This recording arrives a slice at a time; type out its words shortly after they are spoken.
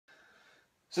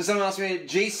So someone asked me at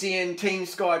GCN Team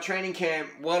Sky Training Camp,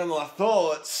 what are my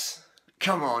thoughts?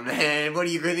 Come on, man, what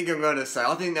do you think I'm going to say?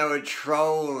 I think they were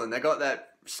trolling. They got that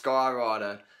Sky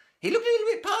Rider. He looked a little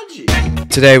bit pudgy.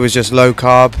 Today was just low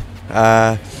carb,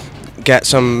 get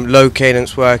some low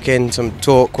cadence work in, some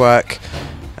torque work.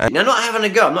 Now, not having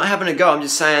a go, I'm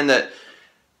just saying that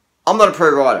I'm not a pro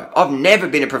rider. I've never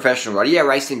been a professional rider. Yeah,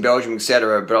 raced in Belgium,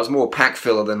 etc., but I was more pack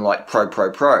filler than like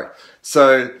pro.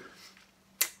 So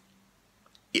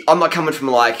I'm not coming from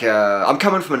like, I'm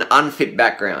coming from an unfit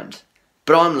background,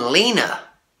 but I'm leaner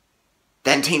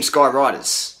than Team Sky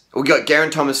riders. We got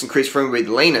Garen Thomas and Chris Froome with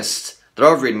the leanest that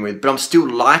I've ridden with, but I'm still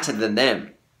lighter than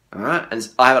them, alright? And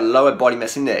I have a lower body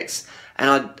mass index,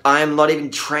 and I am not even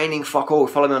training fuck all.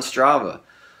 Follow me on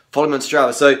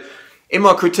Strava. So, in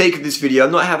my critique of this video,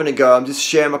 I'm not having a go, I'm just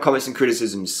sharing my comments and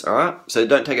criticisms, alright? So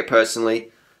don't take it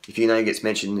personally if your name gets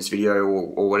mentioned in this video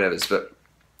or whatever, but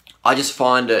I just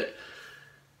find that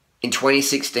in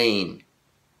 2016,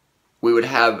 we would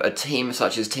have a team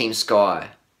such as Team Sky.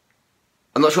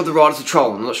 I'm not sure if the riders are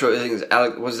trolling. I'm not sure. I think it's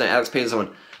Alex, what's his name? Alex Peters.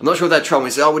 Someone. I'm not sure if they're trolling.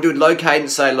 We say, oh, we're doing low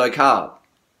cadence, say low carb,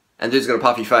 and dude's got a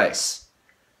puffy face.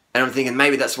 And I'm thinking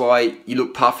maybe that's why you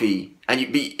look puffy. And you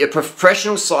be a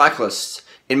professional cyclist,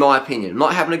 in my opinion. I'm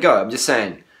not having a go. I'm just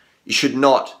saying you should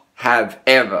not have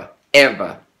ever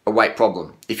a weight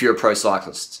problem if you're a pro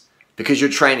cyclist, because you're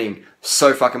training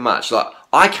so fucking much. Like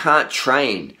I can't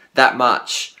train that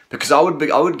much because I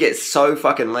would get so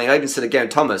fucking lean. I even said again,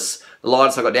 Thomas, the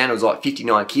lightest I got down was like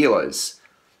 59 kilos,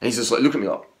 and he's just like, look at me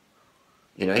like,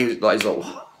 you know, he's like,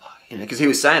 what? You know, because he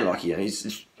was saying like, you know,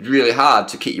 it's really hard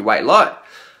to keep your weight low.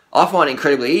 I find it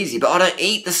incredibly easy, but I don't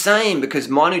eat the same because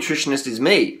my nutritionist is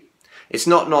me. It's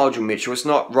not Nigel Mitchell, it's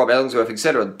not Rob Ellingsworth,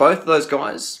 etc. Both of those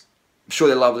guys, I'm sure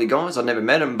they're lovely guys. I've never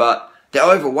met them, but they're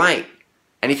overweight.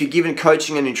 And if you're given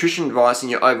coaching and nutrition advice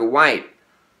and you're overweight,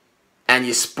 and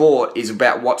your sport is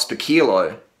about watts per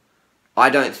kilo, I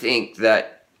don't think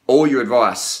that all your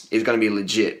advice is going to be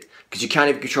legit, because you can't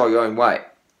even control your own weight.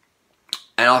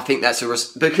 And I think that's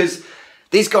because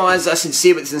these guys are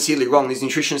sincere but sincerely wrong, these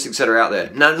nutritionists, etc. out there.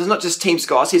 No, there's not just Team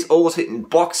Sky, I see it all in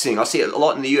boxing, I see it a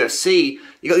lot in the UFC.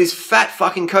 You got these fat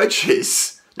fucking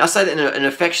coaches, now I say that in an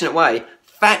affectionate way,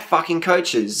 fat fucking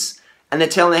coaches, and they're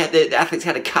telling the athletes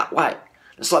how to cut weight.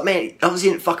 It's like, man, it obviously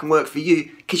didn't fucking work for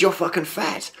you because you're fucking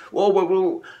fat. Oh,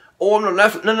 I'm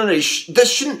not. No.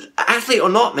 This shouldn't, athlete or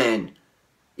not, man.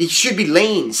 You should be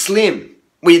lean, slim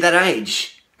when you're that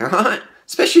age, alright?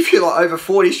 Especially if you're like over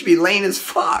 40, you should be lean as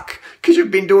fuck because you've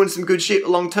been doing some good shit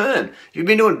long term. If you've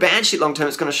been doing bad shit long term,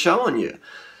 it's going to show on you.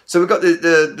 So we've got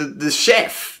the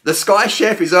chef. The Sky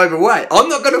chef is overweight. I'm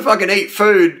not going to fucking eat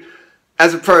food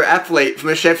as a pro athlete from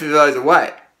a chef who's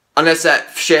overweight, unless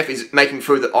that chef is making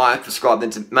food that I prescribe them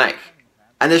to make.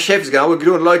 And the chef is going, oh, we're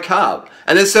doing low carb.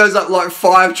 And it serves up like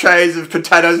 5 trays of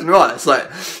potatoes and rice.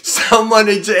 Like, someone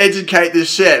needs to educate this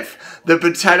chef that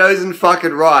potatoes and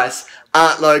fucking rice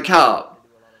aren't low carb.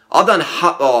 I've done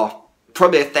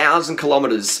probably 1,000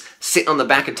 kilometres sitting on the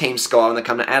back of Team Sky when they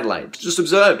come to Adelaide, just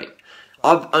observing.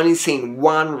 I've only seen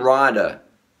one rider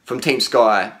from Team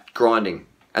Sky grinding,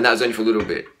 and that was only for a little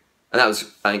bit. And that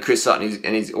was Chris Sutton,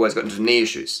 and he's always got into knee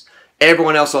issues.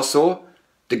 Everyone else I saw,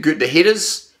 the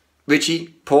hitters, Richie,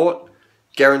 Port,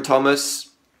 Garen Thomas,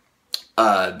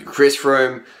 Chris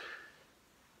Froome,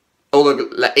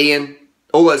 Ian,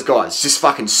 all those guys, just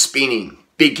fucking spinning.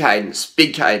 Big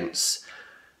cadence.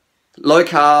 Low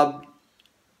carb,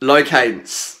 low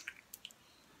cadence.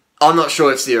 I'm not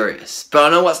sure it's serious, but I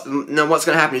know what's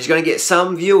going to happen is you're going to get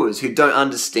some viewers who don't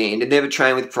understand, and never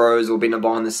trained with pros or been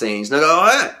behind the scenes, and they go, oh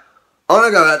yeah, I'm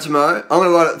going to go out tomorrow, I'm going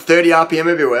to ride at 30 RPM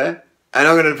everywhere, and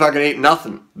I'm going to fucking eat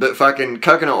nothing but fucking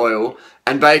coconut oil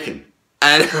and bacon.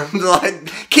 And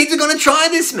like, kids are going to try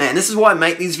this, man. This is why I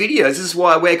make these videos. This is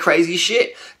why I wear crazy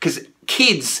shit. Because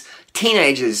kids,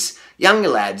 teenagers, younger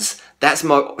lads, that's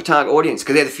my target audience,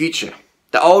 because they're the future.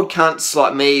 The old cunts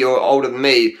like me or older than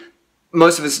me,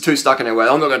 most of us are too stuck in our way.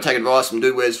 I'm not going to take advice from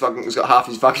dude who's got half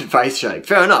his fucking face shaved.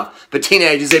 Fair enough. But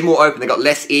teenagers, they're more open. They've got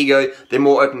less ego. They're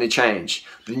more open to change.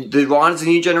 The riders of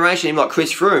the new generation, even like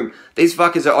Chris Froome, these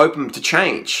fuckers are open to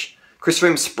change. Chris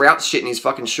Froome sprouts shit in his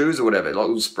fucking shoes or whatever, like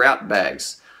little sprout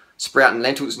bags. Sprouting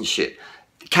lentils and shit.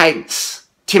 Cadence.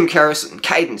 Tim Kerrison.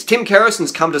 Cadence. Tim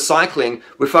Kerrison's come to cycling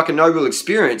with fucking no real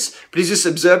experience, but he's just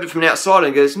observed it from the outside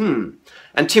and goes,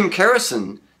 And Tim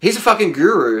Kerrison, he's a fucking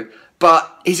guru,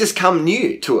 but he's just come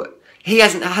new to it. He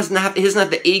doesn't have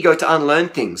the ego to unlearn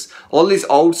things. All these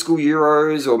old school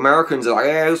Euros or Americans are like,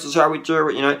 yeah, this is how we do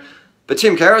it, you know. But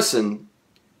Tim Kerrison,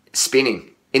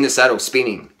 spinning, in the saddle,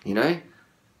 spinning, you know.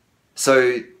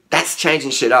 So that's changing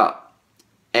shit up.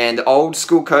 And the old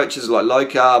school coaches like low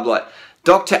carb, like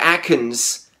Dr.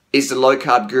 Atkins is the low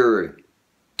carb guru.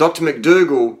 Dr.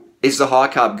 McDougall is the high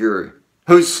carb guru.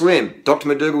 Who's slim? Dr.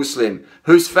 McDougall's slim.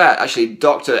 Who's fat? Actually,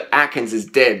 Dr. Atkins is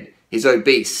dead. He's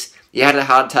obese. He had a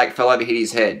heart attack, fell over, hit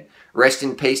his head. Rest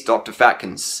in peace, Dr.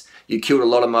 Fatkins. You killed a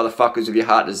lot of motherfuckers with your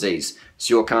heart disease. It's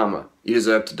your karma. You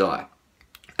deserve to die.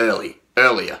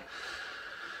 Earlier.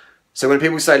 So when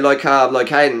people say low carb, low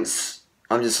cadence,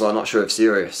 I'm just like not sure if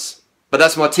serious. But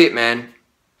that's my tip, man.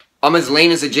 I'm as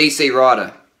lean as a GC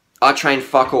rider. I train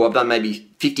fuck all. I've done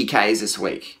maybe 50 Ks this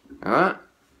week. Alright?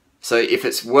 So if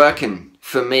it's working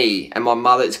for me, and my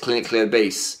mother is clinically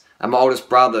obese, and my oldest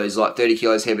brother is like 30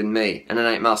 kilos heavier than me, and it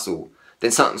ain't muscle,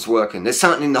 then something's working. There's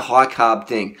something in the high carb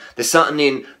thing. There's something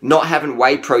in not having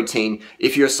whey protein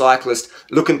if you're a cyclist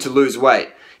looking to lose weight.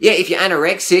 Yeah, if you're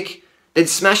anorexic, then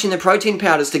smashing the protein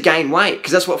powders to gain weight,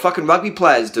 because that's what fucking rugby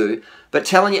players do. But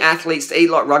telling your athletes to eat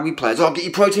like rugby players, oh, get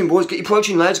your protein, boys, get your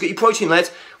protein, lads, get your protein, lads.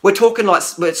 We're talking like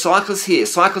we're cyclists here.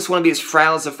 Cyclists want to be as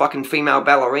frail as a fucking female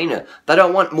ballerina. They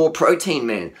don't want more protein,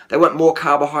 man. They want more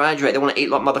carbohydrate. They want to eat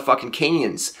like motherfucking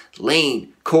Kenyans.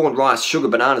 Lean, corn, rice, sugar,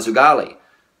 bananas, ugali.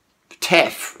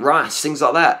 Teff, rice, things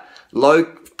like that. Low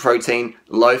protein,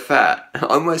 low fat. I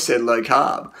almost said low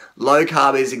carb. Low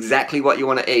carb is exactly what you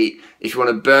want to eat if you want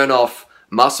to burn off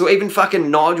muscle. Even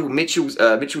fucking Nigel Mitchell,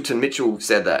 Mitchell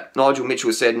said that. Nigel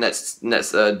Mitchell said in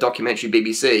that documentary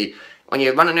BBC, when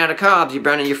you're running out of carbs, you're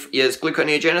burning your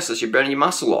gluconeogenesis, you're burning your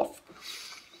muscle off.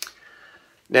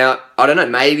 Now, I don't know,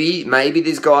 maybe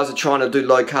these guys are trying to do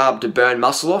low carb to burn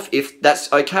muscle off. If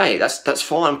that's okay, that's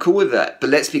fine, I'm cool with that. But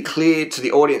let's be clear to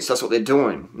the audience that's what they're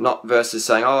doing. Not versus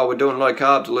saying, oh, we're doing low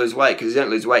carb to lose weight, because you don't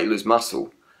lose weight, you lose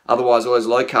muscle. Otherwise, all those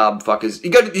low carb fuckers,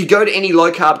 you go to any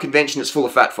low carb convention, it's full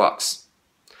of fat fucks.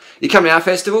 You come to our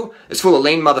festival, it's full of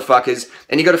lean motherfuckers,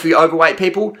 and you got a few overweight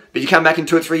people, but you come back in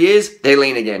 2 or 3 years, they're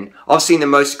lean again. I've seen the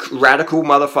most radical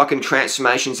motherfucking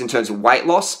transformations in terms of weight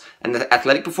loss and the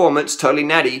athletic performance, totally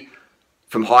natty,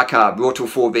 from high carb, raw till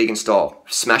 4 vegan style.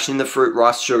 Smashing the fruit,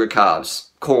 rice, sugar, carbs,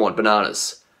 corn,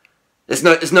 bananas.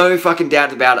 There's no fucking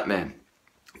doubt about it, man.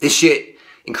 This shit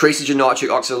increases your nitric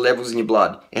oxide levels in your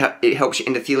blood. It helps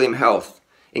your endothelium health.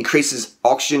 Increases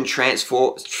oxygen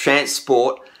transport,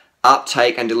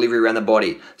 uptake and delivery around the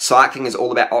body. Cycling is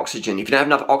all about oxygen. If you don't have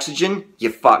enough oxygen,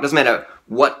 you're fucked. Doesn't matter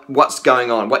what's going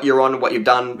on, what you're on, what you've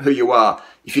done, who you are.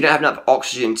 If you don't have enough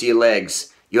oxygen to your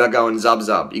legs, you are going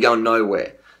zub-zub. You're going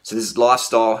nowhere. So this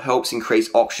lifestyle helps increase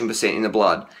oxygen percent in the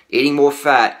blood. Eating more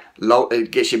fat,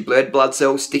 it gets your red blood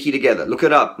cells sticky together. Look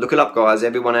it up, guys,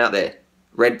 everyone out there.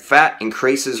 Red fat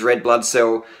increases red blood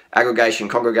cell aggregation,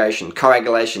 congregation,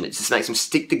 coagulation. It just makes them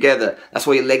stick together. That's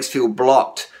why your legs feel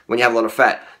blocked when you have a lot of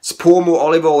fat. So pour more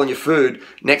olive oil on your food.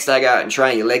 Next day go out and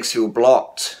train, your legs feel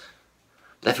blocked.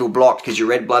 They feel blocked because your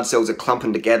red blood cells are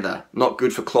clumping together. Not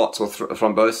good for clots or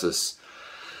thrombosis.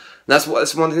 That's one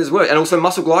thing that's work. And also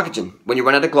muscle glycogen. When you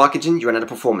run out of glycogen, you run out of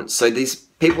performance. So these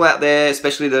people out there,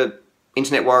 especially the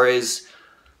internet warriors,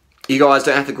 you guys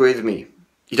don't have to agree with me.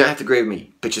 You don't have to agree with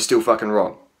me, but you're still fucking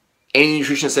wrong. Any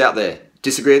nutritionists out there,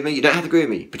 disagree with me? You don't have to agree with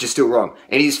me, but you're still wrong.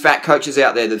 Any of these fat coaches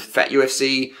out there, the fat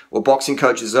UFC or boxing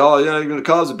coaches, oh, you know, the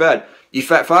carbs are bad. You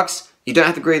fat fucks, you don't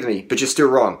have to agree with me, but you're still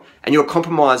wrong. And you're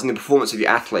compromising the performance of your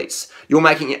athletes. You're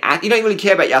making you don't really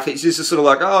care about your athletes. You're just sort of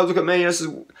like, oh, look at me.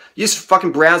 You just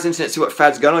fucking browse the internet, see what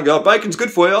fad's going on, and go, oh, bacon's good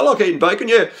for you. I like eating bacon.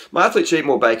 Yeah, my athletes should eat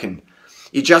more bacon.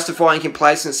 You're justifying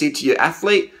complacency to your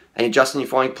athlete, and you're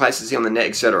justifying complacency on the net,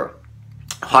 etc.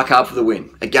 High carb for the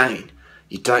win. Again,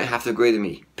 you don't have to agree with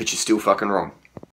me, but you're still fucking wrong.